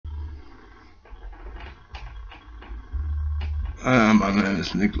My name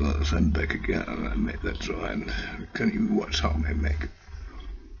is Nicholas. I'm back again, and I made that joint. You can even watch how I make it.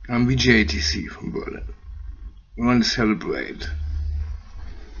 I'm VJ ETC from Berlin. We want to celebrate.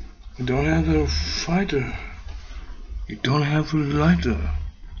 You don't have a fighter. You don't have a lighter.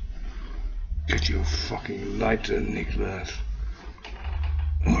 Get your fucking lighter, Nicholas.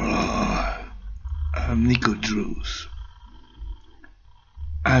 I'm Nico Drews.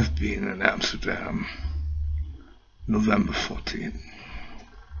 I've been in Amsterdam, November 14.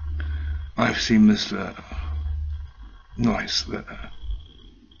 I've seen Mr. Nice there,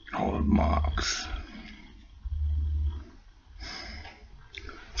 all marks.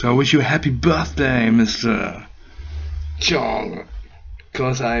 So I wish you a happy birthday, Mr. Chong,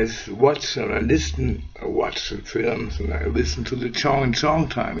 because I watch and I watch the films and I listen to the Chong and Chong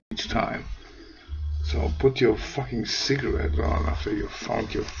time each time. So put your fucking cigarette on after you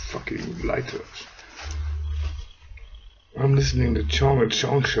found your fucking lighters. I'm listening to Chong and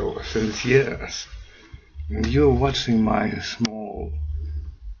Chong show since years, and you're watching my small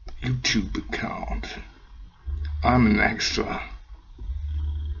YouTube account. I'm an extra.